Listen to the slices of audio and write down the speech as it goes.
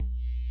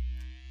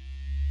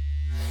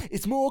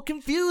It's more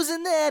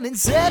confusing than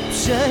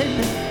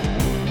Inception,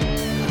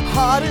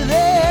 harder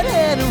than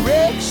an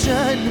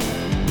erection.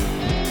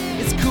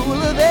 It's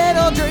cooler than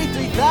Andre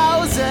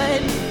 3000.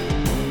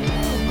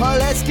 Oh,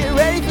 let's get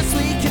ready for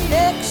Sweet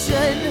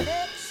Connection.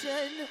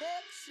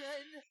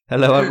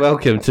 Hello and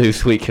welcome to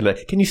Sweet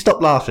Connection. Can you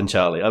stop laughing,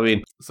 Charlie? I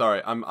mean...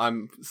 Sorry,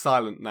 I'm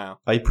silent now.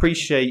 I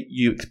appreciate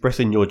you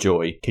expressing your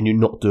joy. Can you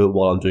not do it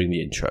while I'm doing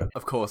the intro?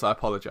 Of course, I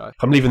apologise.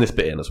 I'm leaving this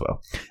bit in as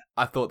well.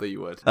 I thought that you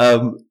would.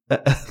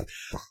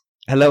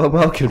 Hello and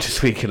welcome to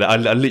Sweet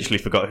Connection. I literally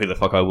forgot who the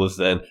fuck I was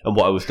then and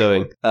what I was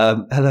doing.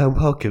 Hello and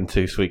welcome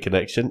to Sweet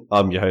Connection.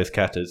 I'm your host,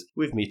 Catters.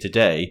 With me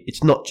today,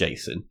 it's not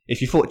Jason.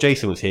 If you thought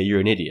Jason was here, you're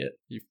an idiot.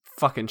 You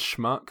fucking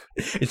schmuck.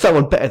 It's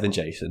someone better than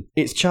Jason.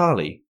 It's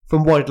Charlie.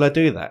 From Why Did I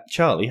Do That?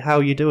 Charlie, how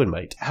are you doing,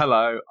 mate?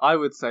 Hello. I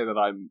would say that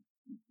I'm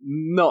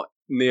not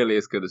nearly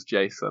as good as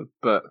Jason,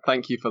 but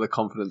thank you for the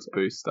confidence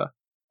booster.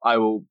 I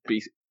will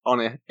be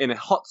in a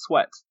hot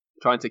sweat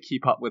trying to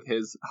keep up with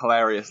his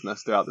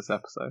hilariousness throughout this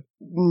episode.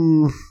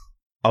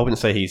 I wouldn't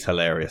say he's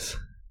hilarious.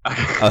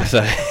 I'd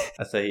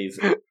say he's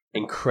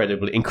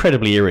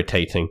incredibly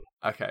irritating.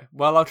 Okay,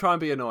 well, I'll try and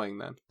be annoying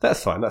then.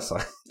 That's fine. Just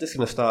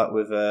going to start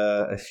with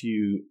a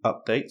few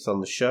updates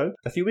on the show.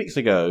 A few weeks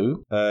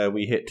ago,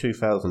 we hit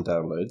 2,000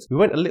 downloads. We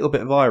went a little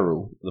bit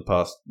viral the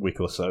past week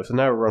or so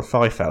now we're on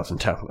 5,000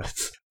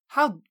 downloads.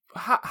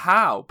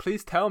 How?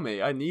 Please tell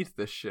me. I need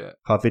this shit.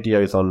 Our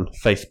videos on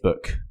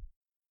Facebook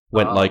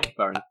went like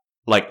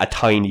a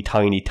tiny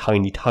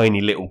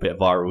little bit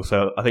viral.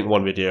 So I think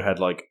one video had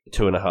like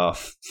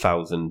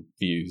 2,500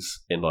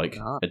 views in like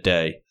a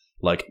day.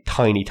 Like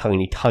tiny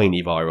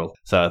viral.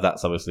 So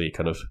that's obviously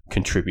kind of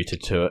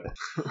contributed to it.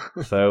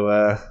 So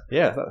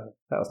that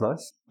was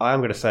nice. I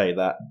am going to say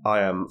that I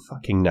am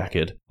fucking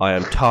knackered. I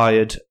am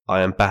tired.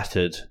 I am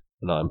battered.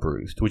 And I am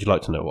bruised. Would you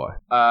like to know why?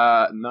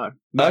 No.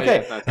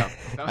 Okay.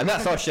 No. And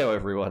that's our show,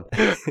 everyone.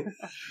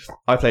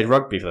 I played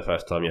rugby for the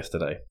first time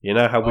yesterday. You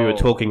know how we were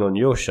talking on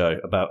your show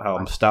about how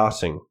I'm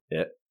starting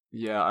it?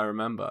 Yeah, I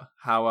remember.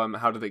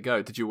 How did it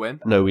go? Did you win?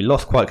 No, we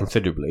lost quite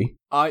considerably.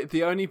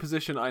 The only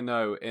position I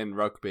know in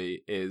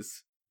rugby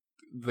is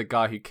the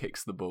guy who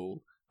kicks the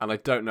ball, and I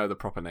don't know the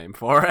proper name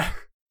for it.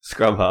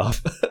 Scrum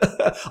half.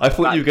 I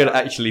thought you were going to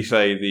actually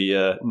say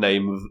the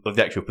name of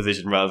the actual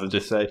position rather than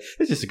just say,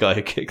 it's just a guy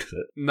who kicks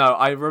it. No,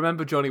 I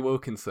remember Johnny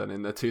Wilkinson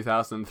in the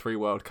 2003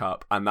 World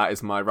Cup, and that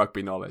is my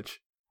rugby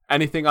knowledge.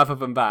 Anything other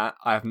than that,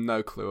 I have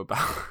no clue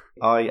about.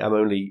 I am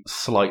only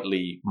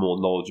slightly more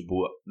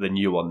knowledgeable than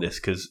you on this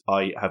because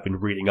I have been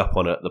reading up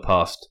on it the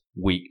past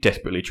week,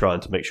 desperately trying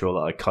to make sure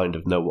that I kind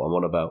of know what I'm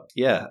on about.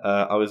 Yeah,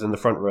 I was in the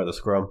front row of the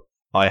scrum.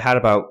 I had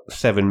about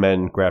 7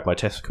 men grab my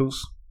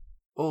testicles.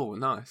 Oh,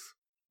 nice.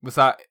 Was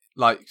that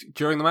like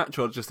during the match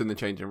or just in the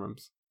changing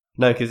rooms?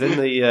 No, because in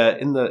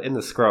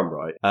the scrum,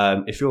 right?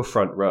 If you're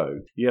front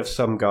row, you have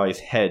some guy's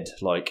head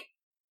like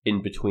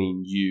in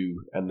between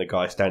you and the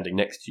guy standing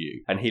next to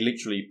you, and he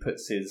literally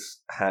puts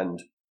his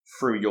hand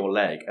through your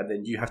leg, and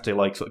then you have to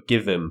like sort of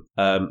give him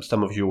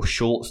some of your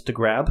shorts to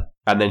grab,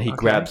 and then he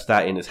grabs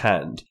that in his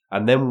hand,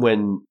 and then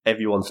when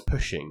everyone's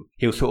pushing,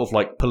 he'll sort of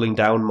like pulling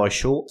down my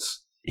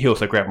shorts. He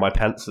also grabbed my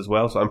pants as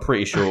well, so I'm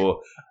pretty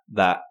sure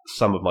that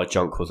some of my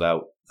junk was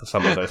out for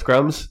some of those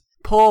scrums.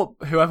 Poor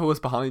whoever was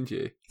behind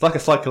you. It's like a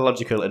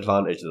psychological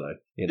advantage, though.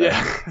 You know,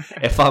 yeah.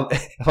 if I'm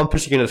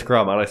pushing in a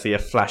scrum and I see a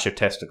flash of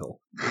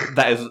testicle,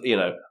 that is,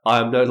 I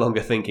am no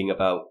longer thinking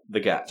about the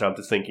gaps. I'm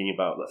just thinking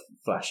about the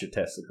flash of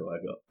testicle I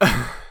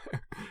got.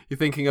 You're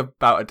thinking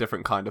about a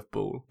different kind of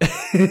ball.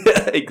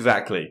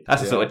 Exactly.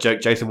 That's the sort of joke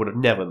Jason would have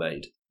never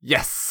made.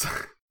 Yes.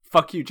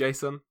 Fuck you,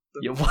 Jason.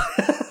 Yeah.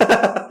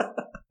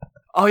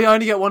 Oh, yeah, I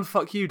only get one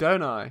fuck you,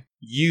 don't I?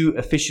 You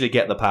officially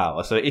get the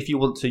power. So if you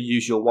want to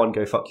use your one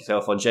go fuck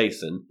yourself on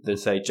Jason, then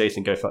say,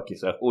 Jason, go fuck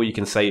yourself. Or you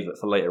can save it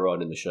for later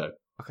on in the show.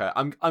 Okay,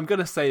 I'm going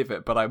to save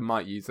it, but I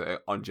might use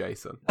it on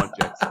Jason.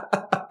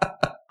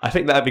 I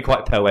think that would be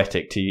quite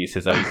poetic to use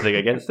his own thing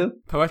against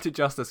him. Poetic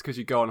justice because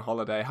you go on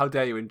holiday. How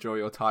dare you enjoy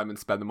your time and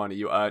spend the money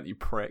you earned, you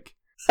prick.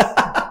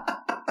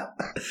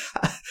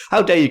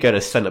 How dare you go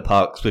to Centre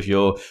Parks with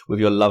your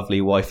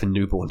lovely wife and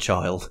newborn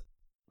child?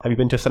 Have you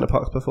been to Centre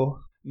Parks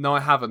before? No,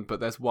 I haven't, but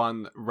there's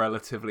one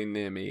relatively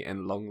near me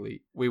in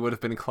Longleat. We would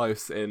have been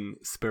close in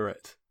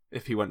spirit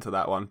if he went to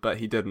that one, but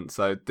he didn't,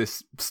 so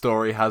this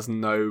story has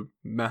no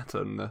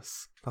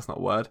matterness. That's not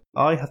a word.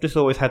 I have just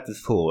always had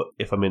this thought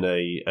if I'm in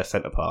a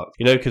Centre Park,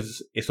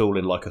 because it's all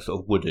in like a sort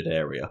of wooded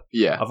area.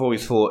 Yeah. I've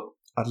always thought,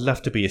 I'd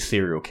love to be a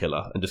serial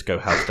killer and just go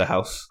house to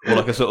house, or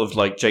like a sort of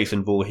like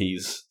Jason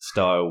Voorhees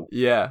style.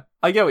 Yeah,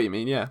 I get what you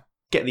mean, yeah.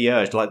 Get the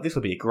urge, like, this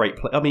would be a great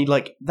place. I mean,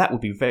 like, that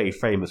would be very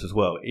famous as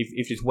well. If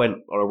you just went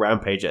on a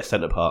rampage at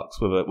Centre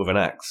Parks with an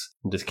axe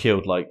and just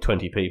killed, like,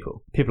 20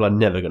 people. People are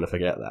never going to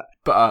forget that.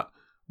 But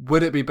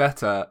would it be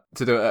better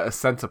to do it at a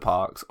Centre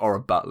Parks or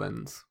a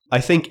Butlins?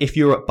 I think if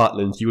you're at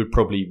Butlins, you would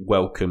probably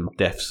welcome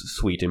death's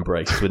sweet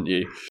embrace, wouldn't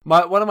you?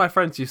 One of my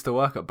friends used to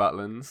work at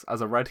Butlins as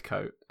a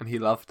redcoat, and he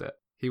loved it.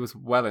 He was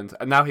well into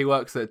it. And now he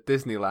works at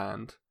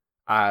Disneyland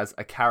as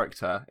a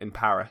character in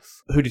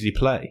Paris. Who does he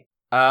play?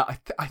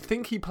 I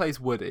think he plays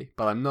Woody,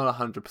 but I'm not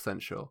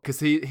 100% sure because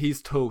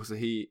he's tall, so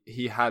he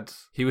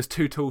was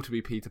too tall to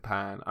be Peter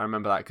Pan. I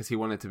remember that because he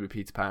wanted to be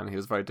Peter Pan. He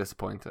was very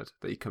disappointed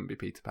that he couldn't be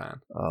Peter Pan.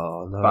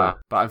 Oh no!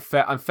 But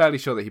I'm fairly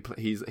sure that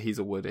he's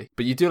a Woody.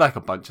 But you do like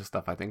a bunch of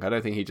stuff. I think I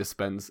don't think he just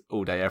spends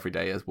all day every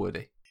day as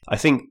Woody. I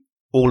think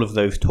all of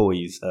those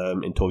toys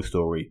in Toy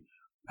Story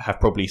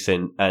have probably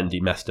seen Andy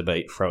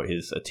masturbate throughout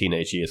his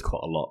teenage years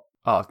quite a lot.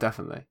 Oh,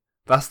 definitely.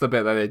 That's the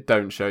bit that they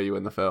don't show you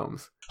in the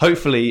films.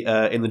 Hopefully,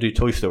 in the new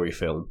Toy Story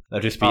film,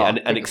 there'll just be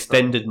an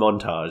extended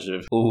montage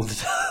of all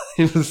the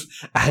times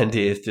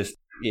Andy is just,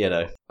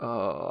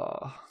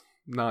 Oh,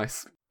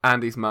 nice.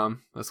 Andy's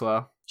mum as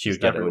well. She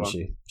would get it, wouldn't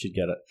she? She'd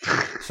get it.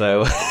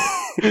 So,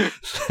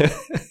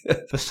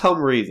 for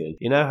some reason,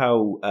 you know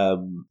how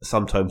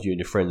sometimes you and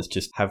your friends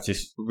just have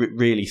this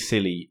really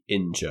silly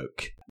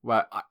in-joke?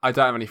 Well, I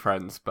don't have any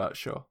friends, but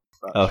sure.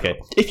 Okay.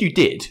 If you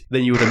did,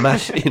 then you would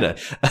imagine,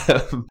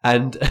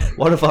 and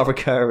one of our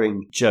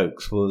recurring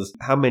jokes was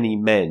how many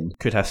men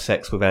could have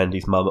sex with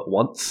Andy's mum at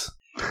once.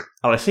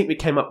 And I think we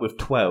came up with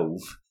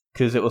 12,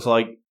 because it was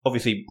like,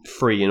 obviously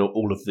 3 in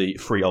all of the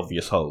 3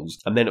 obvious holes.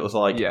 And then it was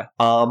like,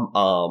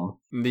 arm.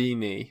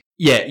 Knee.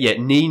 Yeah,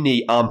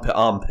 knee,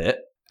 armpit.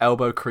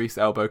 Elbow crease.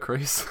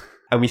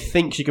 And we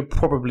think she could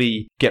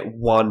probably get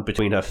 1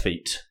 between her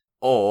feet.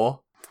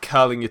 Or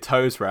curling your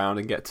toes round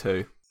and get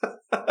 2.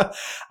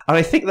 And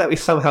I think that we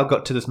somehow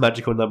got to this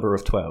magical number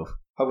of 12.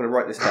 I'm going to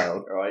write this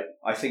down, alright?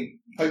 I think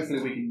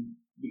hopefully we can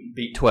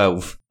beat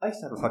 12. I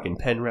used to have a fucking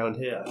pen round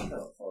here. I can't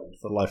find,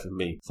 for the life of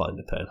me, find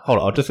a pen. Hold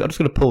on, I'm just going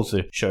to pause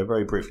the show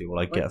very briefly while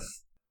I get...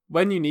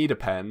 When you need a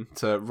pen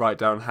to write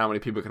down how many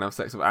people can have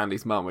sex with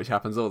Andy's mum, which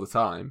happens all the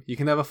time, you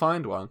can never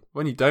find one.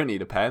 When you don't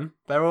need a pen,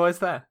 they're always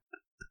there.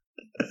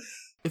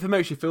 If it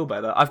makes you feel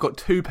better, I've got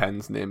 2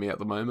 pens near me at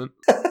the moment.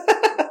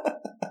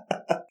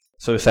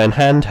 So we're saying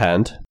hand,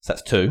 so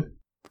that's 2.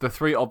 The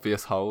 3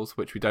 obvious holes,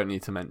 which we don't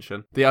need to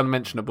mention. The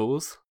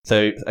unmentionables.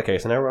 So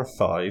now we're on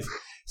 5.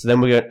 So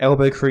then we go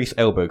elbow crease.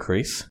 Armpit.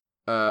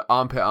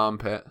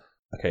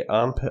 Okay,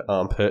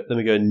 armpit. Then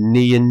we go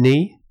knee and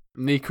knee.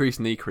 Knee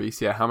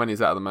crease. Yeah, how many is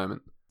that at the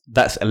moment?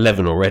 That's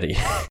 11 already.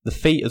 The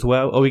feet as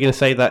well. Are we going to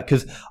say that?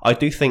 Because I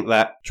do think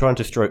that trying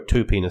to stroke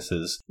 2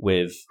 penises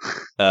with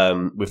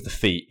the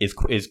feet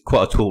is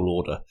quite a tall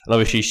order. And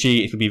obviously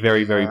she could be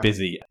very, very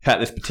busy at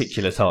this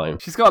particular time.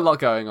 She's got a lot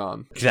going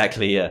on.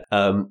 Exactly, yeah.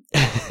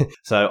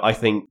 So I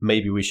think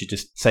maybe we should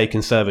just say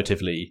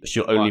conservatively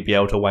she'll only be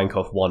able to wank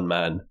off 1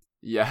 man.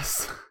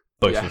 Yes.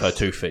 Both of her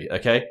 2 feet,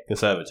 okay?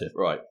 Conservative,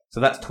 right. So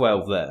that's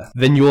 12 there.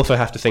 Then you also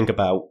have to think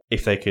about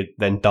if they could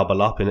then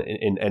double up in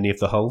any of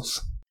the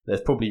holes.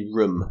 There's probably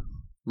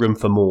room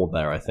for more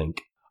there, I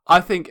think.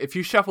 I think if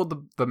you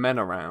shuffled the men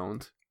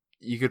around,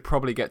 you could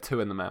probably get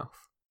 2 in the mouth.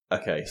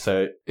 Okay,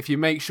 so... If you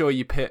make sure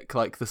you pick,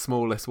 like, the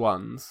smallest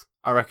ones,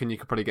 I reckon you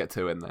could probably get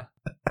 2 in there.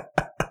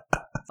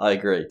 I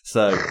agree.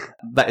 So,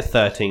 that is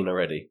 13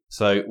 already.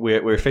 So,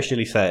 we're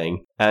officially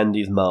saying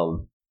Andy's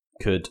mum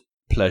could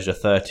pleasure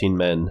 13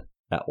 men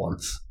at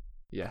once.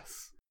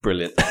 Yes.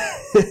 Brilliant.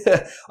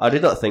 I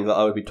did not think that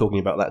I would be talking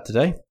about that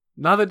today.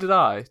 Neither did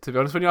I. To be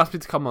honest, when you asked me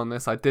to come on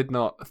this, I did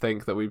not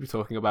think that we'd be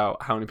talking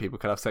about how many people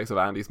could have sex with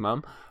Andy's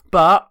mum.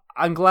 But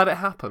I'm glad it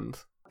happened.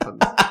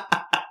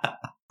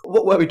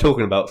 What were we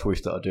talking about before we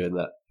started doing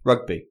that?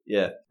 Rugby,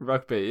 yeah.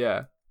 Rugby,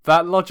 yeah.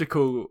 That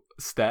logical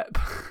step.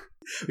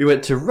 We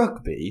went to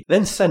rugby,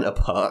 then Centre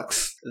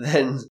Parks,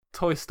 then...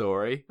 Toy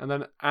Story, and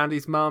then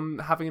Andy's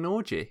mum having an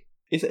orgy.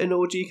 Is it an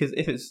orgy? Because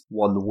if it's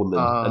 1 woman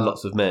and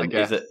lots of men,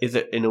 is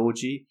it an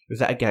orgy? Or is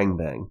that a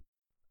gangbang?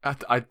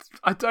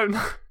 I don't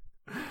know.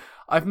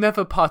 I've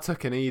never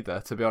partook in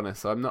either, to be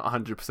honest, so I'm not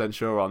 100%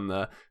 sure on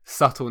the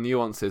subtle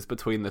nuances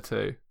between the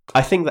 2.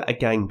 I think that a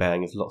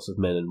gangbang is lots of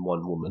men and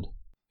 1 woman.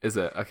 Is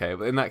it? Okay,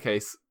 well, in that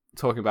case,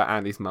 talking about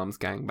Andy's mum's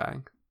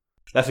gangbang.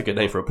 That's a good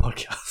name for a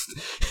podcast.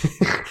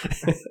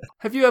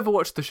 Have you ever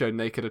watched the show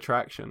Naked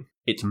Attraction?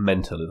 It's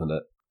mental, isn't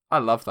it? I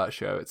love that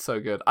show. It's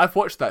so good. I've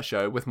watched that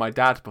show with my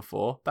dad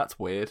before. That's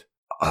weird.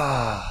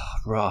 Ah,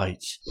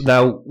 right.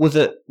 Now, was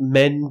it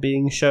men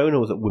being shown or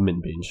was it women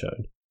being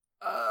shown?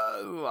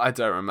 I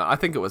don't remember. I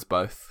think it was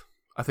both.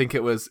 I think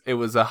it was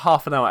a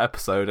half-an-hour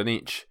episode, and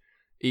each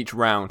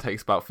round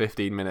takes about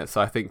 15 minutes.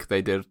 So I think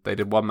they did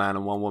 1 man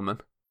and 1 woman.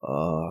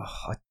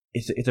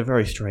 It's a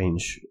very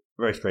strange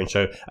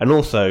show, and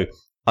also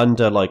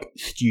under like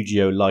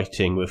studio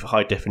lighting with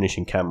high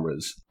definition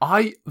cameras.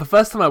 The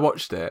first time I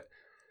watched it,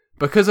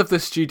 because of the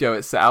studio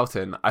it's set out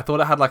in, I thought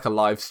it had like a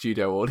live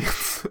studio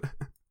audience.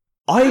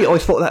 I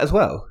always thought that as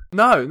well.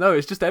 No,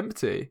 it's just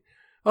empty.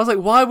 I was like,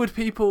 why would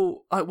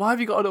people... Like, why have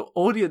you got an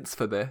audience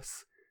for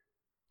this?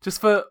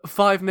 Just for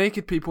 5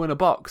 naked people in a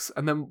box,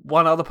 and then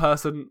 1 other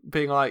person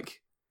being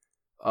like,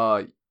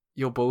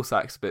 your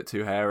ballsack's a bit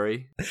too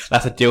hairy.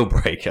 That's a deal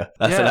breaker.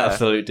 That's an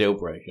absolute deal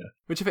breaker.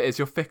 Which if it is,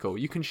 you're fickle.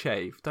 You can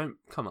shave.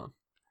 Come on.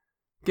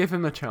 Give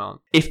him a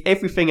chance. If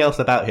everything else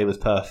about him is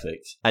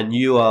perfect, and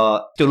you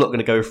are still not going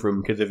to go for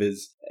him because of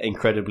his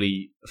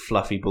incredibly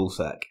fluffy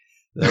ballsack,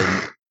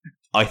 then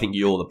I think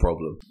you're the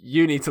problem.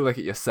 You need to look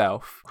at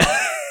yourself.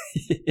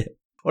 Yeah.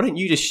 Why don't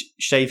you just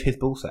shave his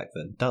ballsack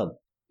then? Done.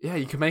 Yeah,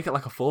 you can make it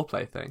like a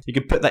foreplay thing. You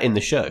could put that in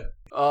the show.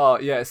 Oh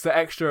yeah, it's the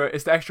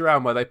extra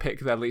round where they pick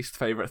their least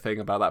favourite thing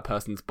about that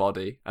person's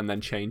body and then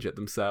change it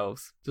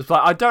themselves. Just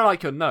like, I don't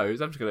like your nose,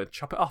 I'm just gonna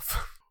chop it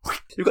off.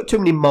 You've got too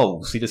many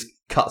moles. He just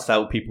cuts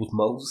out people's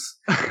moles.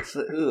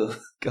 Ugh,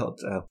 God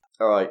damn.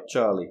 All right,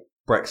 Charlie.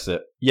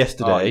 Brexit.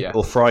 Yesterday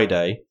or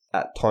Friday,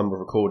 at time of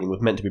recording,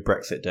 was meant to be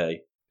Brexit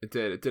Day. It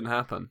did. It didn't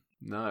happen.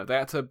 No, they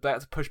had to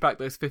push back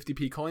those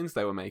 50p coins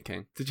they were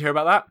making. Did you hear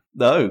about that?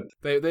 No.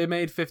 They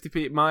made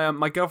 50p.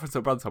 My girlfriend's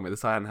little brother told me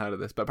this. I hadn't heard of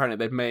this, but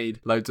apparently they've made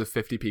loads of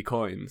 50p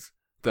coins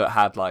that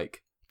had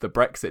like the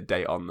Brexit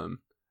date on them,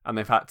 and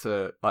they've had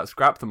to like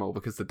scrap them all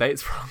because the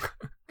date's wrong.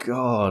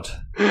 God,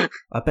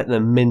 I bet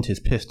the mint is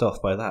pissed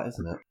off by that,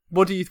 isn't it?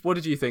 What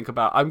did you think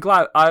about? I'm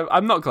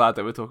not glad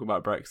that we're talking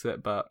about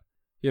Brexit, but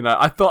you know,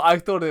 I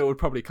thought it would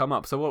probably come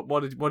up. So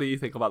what do you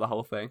think about the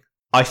whole thing?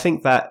 I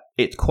think that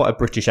it's quite a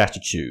British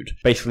attitude.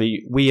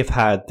 Basically, we have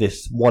had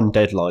this one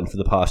deadline for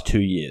the past 2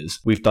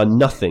 years. We've done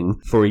nothing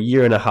for a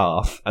year and a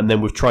half, and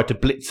then we've tried to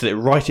blitz it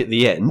right at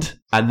the end,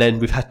 and then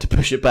we've had to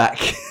push it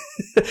back.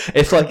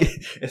 It's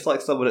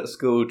like someone at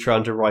school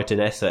trying to write an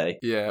essay.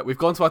 Yeah, we've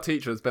gone to our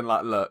teacher and it's been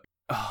like, look,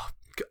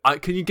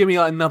 can you give me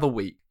like another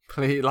week?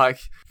 Please, like,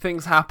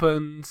 things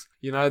happened,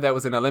 you know, there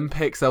was an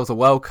Olympics, there was a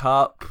World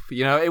Cup,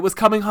 you know, it was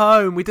coming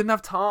home, we didn't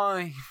have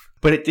time.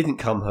 But it didn't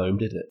come home,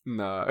 did it?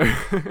 No.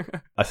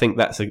 I think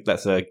that's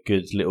a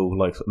good little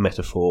like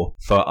metaphor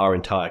for our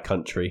entire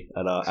country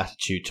and our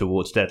attitude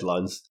towards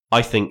deadlines.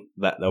 I think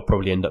that there'll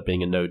probably end up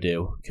being a no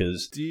deal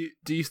because. Do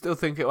you still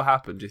think it will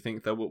happen? Do you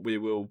think that we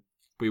will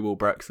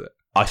Brexit?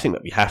 I think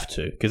that we have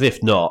to, because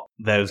if not,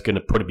 there's going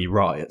to probably be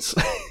riots.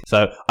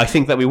 So I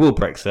think that we will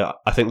Brexit.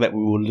 I think that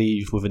we will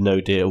leave with a no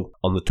deal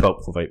on the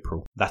 12th of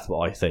April. That's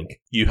what I think.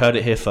 You heard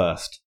it here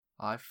first.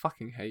 I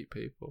fucking hate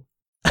people.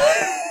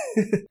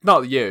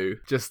 Not you,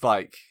 just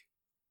like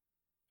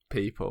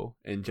people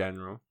in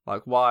general.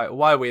 Like, why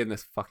are we in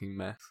this fucking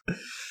mess?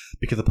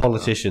 Because of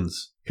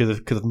politicians.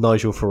 Because of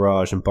Nigel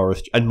Farage and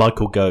Boris and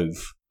Michael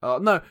Gove. Oh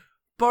no,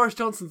 Boris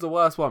Johnson's the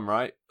worst one,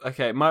 right?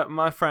 Okay,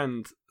 my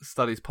friend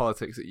studies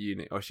politics at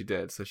uni, or she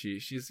did, so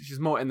she's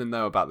more in the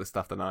know about this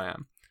stuff than I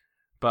am.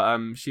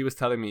 But she was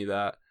telling me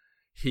that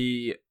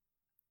he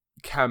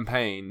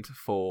campaigned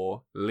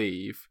for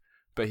leave,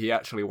 but he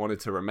actually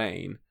wanted to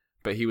remain.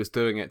 But he was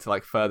doing it to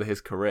like further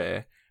his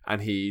career,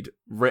 and he'd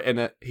written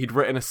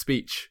a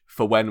speech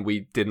for when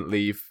we didn't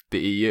leave the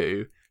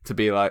EU to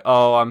be like,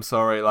 oh, I'm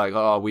sorry, like,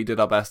 oh, we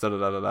did our best,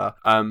 to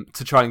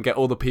try and get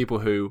all the people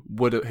who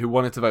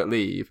wanted to vote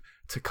leave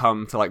to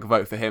come to like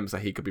vote for him so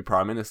he could be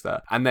prime minister.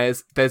 And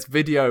there's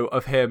video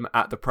of him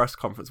at the press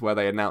conference where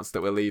they announced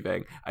that we're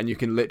leaving, and you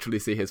can literally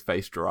see his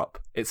face drop.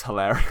 It's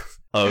hilarious.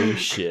 Oh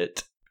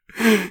shit.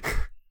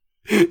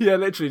 Yeah,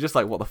 literally just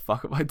like, what the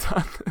fuck have I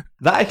done?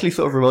 That actually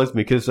sort of reminds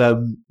me, because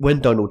when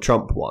Donald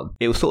Trump won,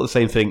 it was sort of the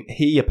same thing.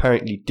 He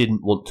apparently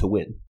didn't want to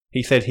win.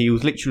 He said he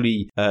was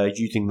literally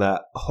using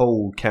that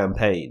whole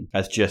campaign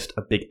as just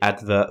a big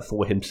advert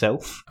for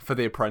himself. For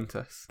The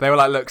Apprentice. They were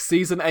like, look,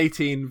 season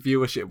 18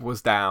 viewership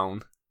was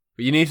down,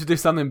 but you need to do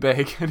something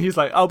big. And he's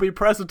like, I'll be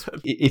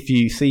president. If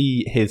you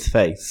see his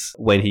face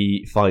when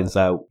he finds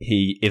out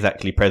he is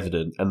actually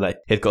president and that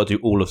he's got to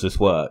do all of this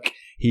work,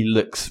 he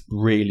looks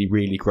really,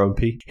 really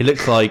grumpy. He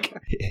looks like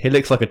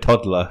a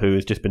toddler who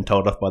has just been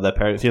told off by their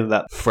parents. You know,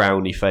 that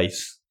frowny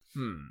face.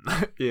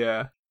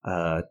 Yeah.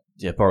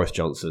 Yeah, Boris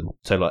Johnson.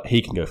 So, like,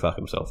 he can go fuck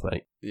himself,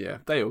 mate. Yeah,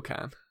 they all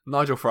can.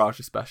 Nigel Farage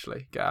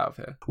especially. Get out of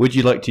here. Would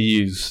you like to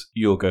use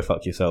your go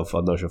fuck yourself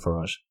on Nigel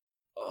Farage?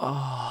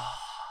 Oh,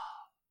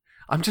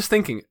 I'm just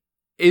thinking,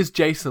 is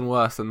Jason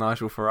worse than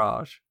Nigel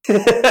Farage?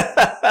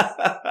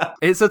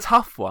 It's a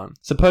tough one.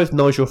 Suppose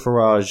Nigel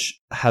Farage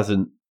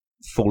hasn't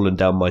fallen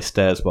down my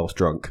stairs whilst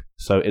drunk.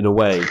 So, in a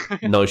way,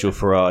 Nigel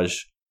Farage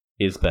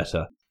is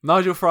better.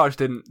 Nigel Farage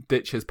didn't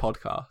ditch his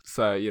podcast,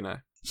 so, you know.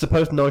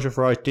 Suppose Nigel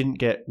Farage didn't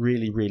get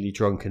really, really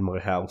drunk in my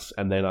house,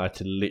 and then I had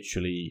to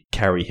literally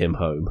carry him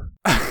home.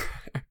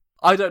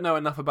 I don't know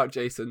enough about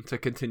Jason to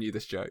continue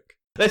this joke.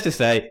 Let's just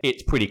say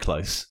it's pretty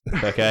close,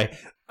 okay?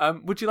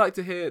 Would you like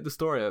to hear the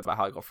story about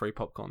how I got free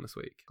popcorn this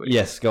week? Please?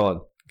 Yes, go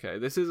on. Okay,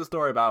 this is a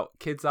story about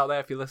kids out there,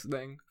 if you're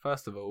listening.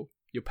 First of all,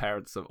 your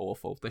parents are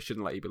awful. They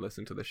shouldn't let you be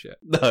listening to this shit.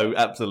 No,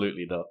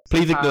 absolutely not.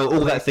 Please ignore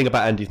all that thing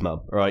about Andy's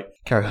mum, alright?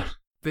 Carry on.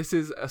 This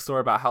is a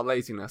story about how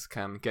laziness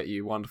can get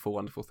you wonderful,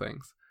 wonderful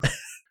things.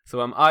 So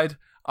I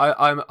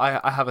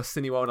have a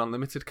Cineworld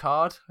Unlimited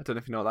card. I don't know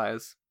if you know what that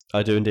is.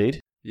 I do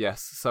indeed.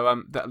 Yes.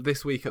 So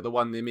this week at the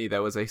one near me,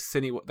 there was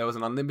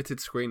an unlimited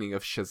screening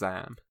of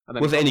Shazam.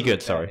 Was it any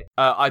good? Sorry.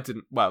 I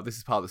didn't. Well, this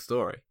is part of the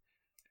story.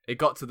 It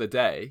got to the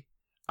day,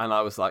 and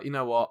I was like, you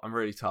know what? I'm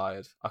really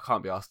tired. I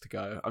can't be asked to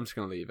go. I'm just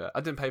gonna leave it.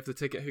 I didn't pay for the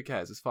ticket. Who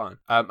cares? It's fine.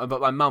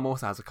 But my mum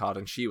also has a card,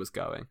 and she was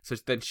going. So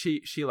then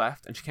she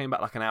left, and she came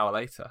back like an hour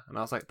later, and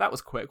I was like, that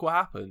was quick. What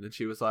happened? And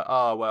she was like,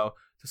 oh well,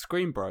 the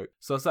screen broke.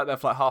 So I sat there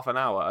for like half an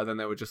hour, and then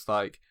they were just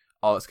like,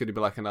 oh, it's going to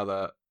be like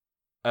another,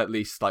 at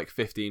least like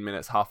 15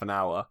 minutes, half an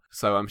hour.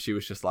 So she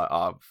was just like,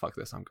 oh, fuck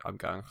this, I'm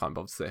going. I can't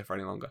bother to sit here for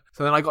any longer.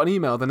 So then I got an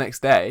email the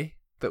next day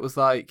that was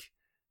like,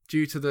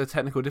 due to the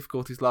technical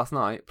difficulties last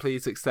night,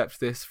 please accept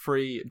this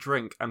free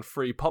drink and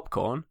free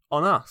popcorn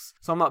on us.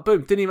 So I'm like,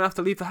 boom, didn't even have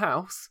to leave the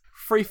house.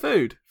 Free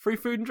food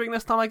and drink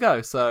next time I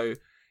go. So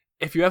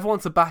if you ever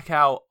want to back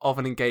out of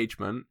an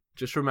engagement,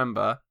 just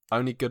remember,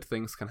 only good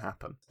things can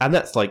happen. And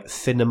that's like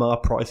cinema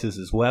prices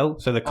as well.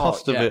 So the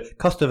cost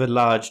of a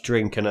large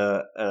drink and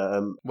a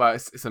well,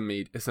 it's a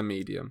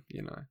medium,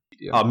 you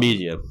know.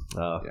 Medium.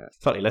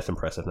 Slightly less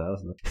impressive now,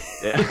 isn't it?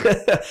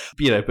 Yeah.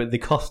 You know, but the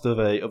cost of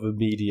a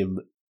medium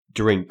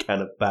drink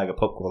and a bag of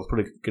popcorn is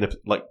probably going to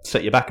like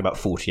set you back about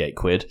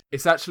 £48.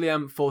 It's actually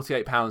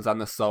 £48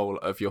 and the soul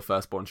of your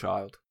firstborn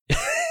child.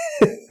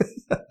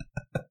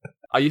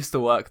 I used to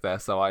work there,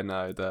 so I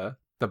know the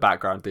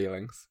background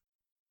dealings.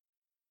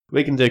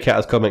 We can do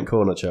Cat's Comment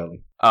Corner,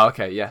 Charlie. Oh,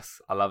 okay, yes.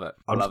 I love it.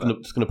 I'm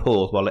just going to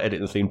pause while I edit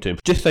the theme tune.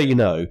 Just so you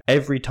know,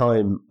 every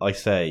time I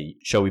say,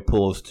 shall we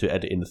pause to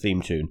edit in the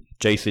theme tune,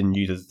 Jason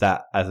uses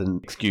that as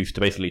an excuse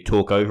to basically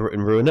talk over it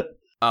and ruin it.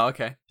 Oh,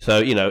 okay. So,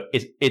 you know,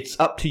 it's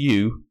up to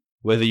you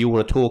whether you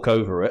want to talk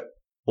over it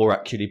or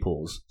actually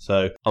pause.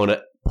 So I want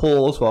to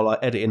pause while I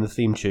edit in the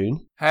theme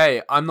tune.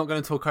 Hey, I'm not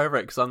going to talk over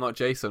it because I'm not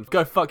Jason.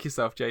 Go fuck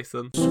yourself,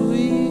 Jason.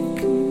 Sweet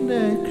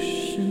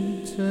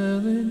connection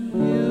telling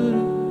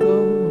you to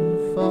go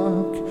and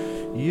fuck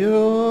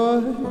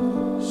yourself.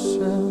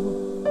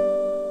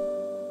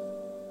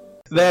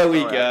 There we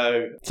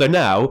go. So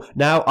now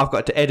I've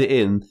got to edit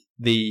in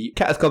the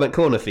Cat's Comment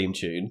Corner theme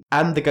tune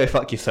and the Go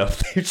Fuck Yourself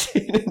theme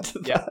tune into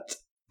that.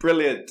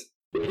 Brilliant.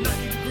 90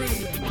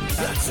 degrees,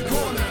 that's a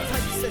corner.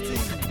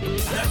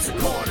 That's a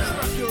corner.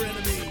 Fuck your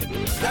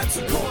enemy. That's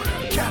a corner.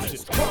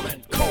 Cat's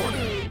Comment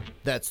Corner.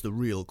 That's the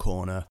real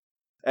corner.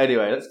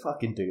 Anyway, let's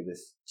fucking do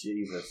this.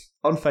 Jesus.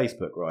 On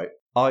Facebook, right,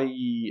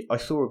 I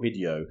saw a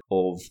video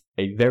of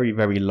a very,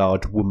 very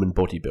large woman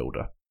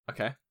bodybuilder.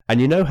 Okay. And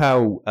you know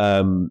how,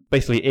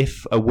 basically,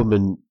 if a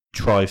woman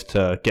tries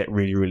to get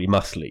really, really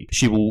muscly,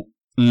 she will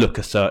look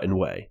a certain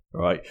way,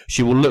 right?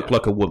 She will look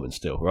like a woman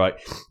still, right?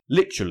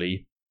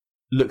 Literally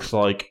looks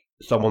like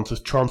someone's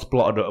just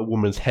transplanted a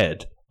woman's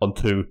head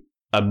onto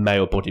a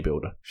male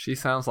bodybuilder. She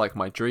sounds like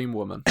my dream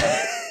woman.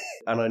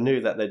 And I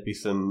knew that there'd be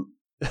some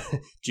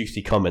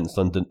juicy comments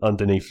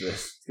underneath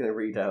this. I'm going to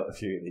read out a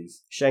few of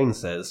these. Shane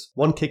says,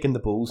 1 kick in the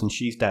balls and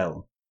she's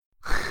down.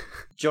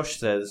 Josh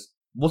says,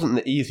 wasn't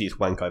the easiest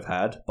wank I've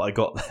had, but I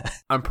got there.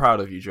 I'm proud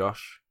of you,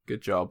 Josh.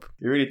 Good job.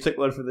 You really took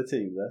one for the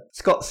team there.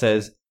 Scott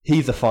says,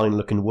 he's a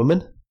fine-looking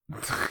woman.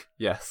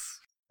 Yes.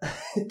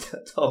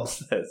 Tom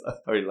says, I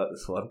really like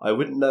this one, I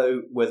wouldn't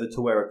know whether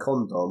to wear a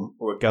condom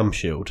or a gum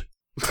shield.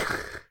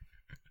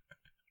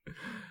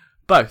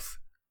 Both.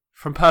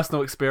 From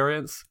personal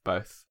experience,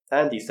 both.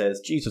 Andy says,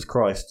 Jesus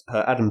Christ,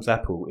 her Adam's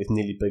apple is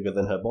nearly bigger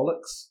than her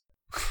bollocks.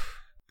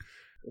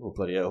 Oh,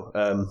 bloody hell.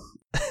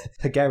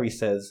 Gary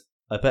says,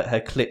 I bet her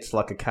clit's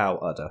like a cow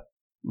udder.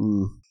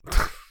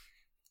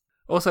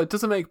 Also, it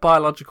doesn't make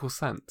biological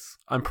sense.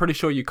 I'm pretty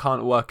sure you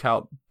can't work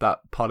out that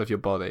part of your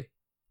body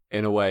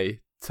in a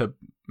way to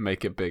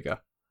make it bigger.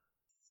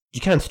 You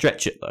can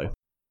stretch it, though.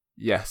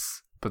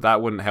 Yes, but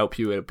that wouldn't help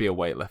you be a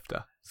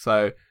weightlifter.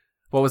 So,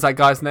 what was that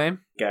guy's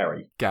name?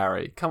 Gary.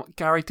 Come on,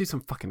 Gary, do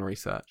some fucking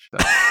research.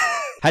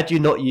 Had you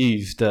not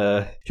used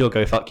You'll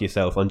Go Fuck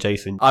Yourself on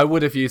Jason? I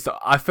would have used it.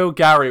 I feel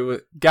Gary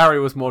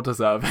was more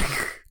deserving.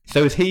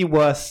 So is he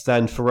worse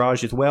than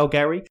Farage as well,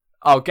 Gary?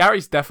 Oh,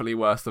 Gary's definitely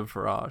worse than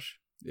Farage.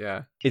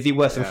 Yeah. Is he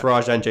worse than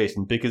Farage and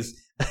Jason? Because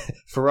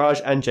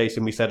Farage and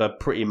Jason, we said, are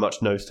pretty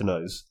much nose to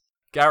nose.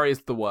 Gary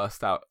is the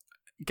worst out.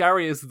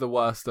 Gary is the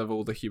worst of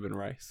all the human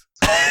race.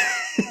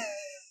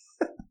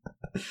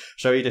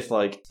 Shall we just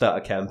start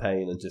a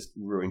campaign and just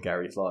ruin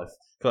Gary's life?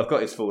 Because I've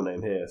got his full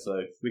name here,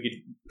 so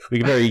we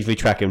could very easily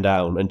track him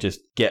down and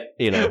just get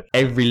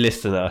every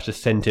listener to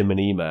send him an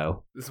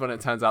email. This is when it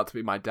turns out to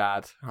be my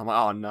dad. I'm like,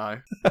 oh no.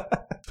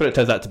 That's when it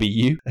turns out to be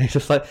you. And he's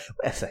just like,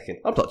 wait a second,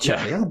 I'm not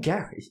Charlie, I'm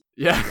Gary.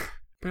 Yeah.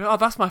 Oh,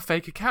 that's my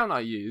fake account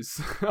I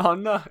use. Oh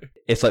no.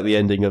 It's like the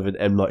ending of an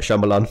M. Night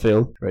Shyamalan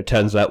film, where it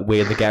turns out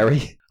we're the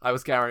Gary. I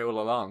was Gary all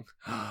along.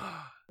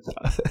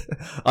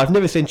 I've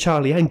never seen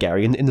Charlie and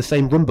Gary in the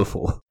same room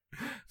before.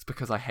 It's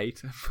because I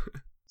hate him.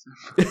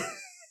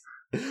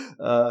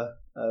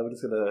 We're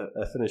just going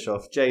to finish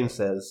off. James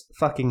says,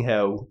 fucking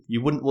hell,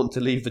 you wouldn't want to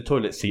leave the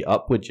toilet seat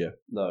up, would you?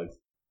 No.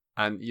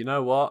 And you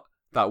know what?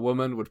 That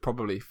woman would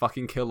probably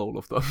fucking kill all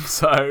of them.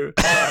 So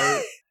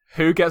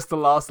who gets the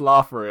last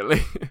laugh,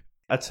 really?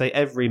 I'd say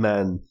every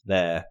man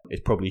there is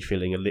probably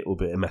feeling a little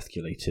bit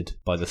emasculated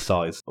by the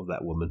size of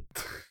that woman.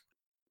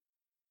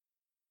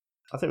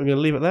 I think we're going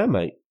to leave it there,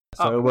 mate.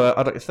 So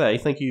I'd like to say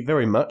thank you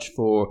very much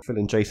for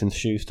filling Jason's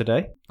shoes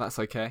today. That's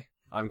okay.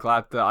 I'm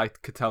glad that I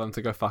could tell him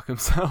to go fuck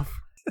himself.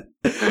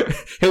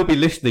 He'll be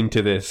listening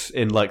to this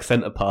in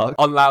Centre Park.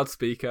 On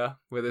loudspeaker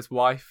with his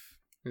wife,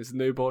 his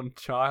newborn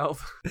child.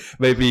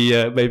 maybe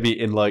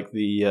in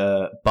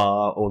the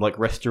bar or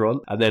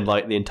restaurant, and then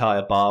the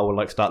entire bar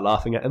will start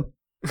laughing at him.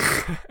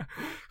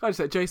 I just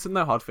said, Jason,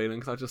 no hard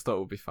feelings. I just thought it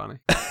would be funny.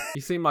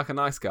 You seem like a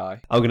nice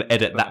guy. I'm going to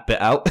edit that bit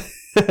out.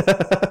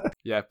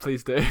 Yeah,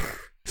 please do.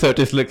 So it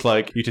just looks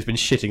like you've just been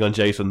shitting on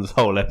Jason this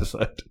whole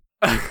episode.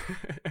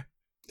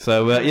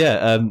 So,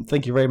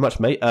 thank you very much,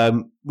 mate.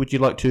 Would you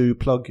like to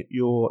plug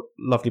your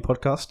lovely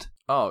podcast?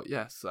 Oh,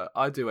 yes.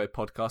 I do a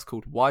podcast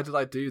called Why Did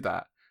I Do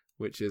That?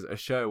 Which is a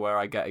show where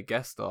I get a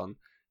guest on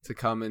to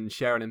come and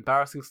share an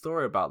embarrassing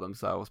story about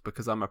themselves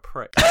because I'm a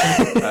prick.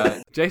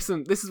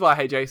 Jason, this is why I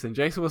hate Jason.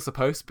 Jason was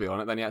supposed to be on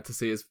it, then he had to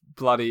see his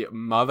bloody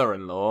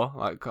mother-in-law.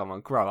 Like, come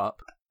on, grow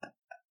up.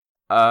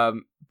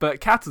 But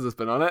Catters has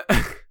been on it.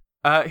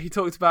 He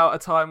talked about a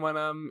time when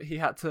he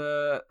had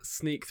to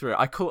sneak through.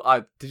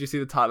 Did you see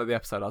the title of the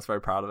episode? I was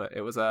very proud of it.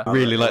 It was a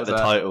really like the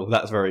title.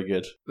 That's very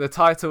good. The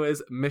title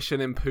is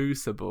Mission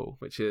Impossible,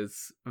 which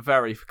is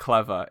very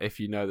clever if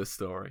you know the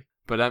story.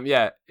 But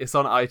it's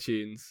on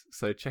iTunes,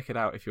 so check it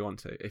out if you want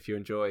to. If you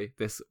enjoy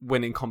this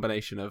winning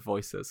combination of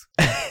voices,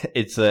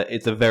 it's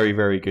a very,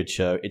 very good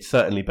show. It's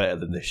certainly better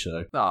than this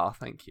show. Oh,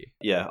 thank you.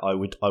 Yeah, I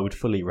would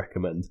fully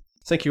recommend.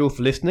 Thank you all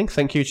for listening.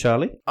 Thank you,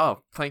 Charlie. Oh,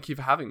 thank you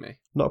for having me.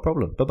 Not a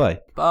problem. Bye-bye.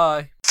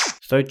 Bye.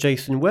 So,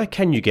 Jason, where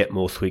can you get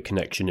more Sweet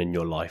Connection in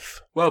your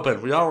life? Well,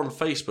 Ben, we are on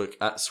Facebook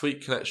at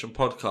Sweet Connection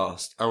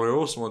Podcast, and we're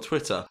also on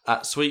Twitter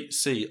at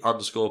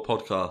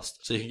SweetC_podcast,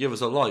 so you can give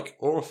us a like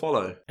or a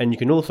follow. And you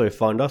can also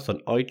find us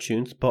on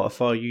iTunes,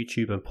 Spotify,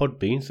 YouTube and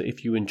Podbean, so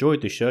if you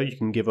enjoyed the show, you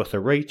can give us a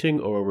rating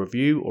or a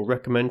review or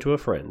recommend to a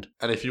friend.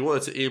 And if you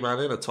wanted to email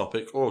in a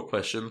topic or a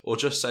question, or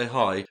just say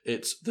hi,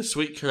 it's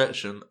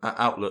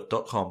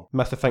thesweetconnection@outlook.com.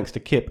 Massive thanks to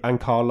Kip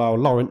and Carlisle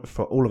Laurent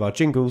for all of our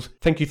jingles.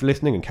 Thank you for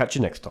listening and catch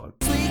you next time.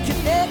 Sweet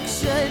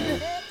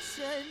Connection.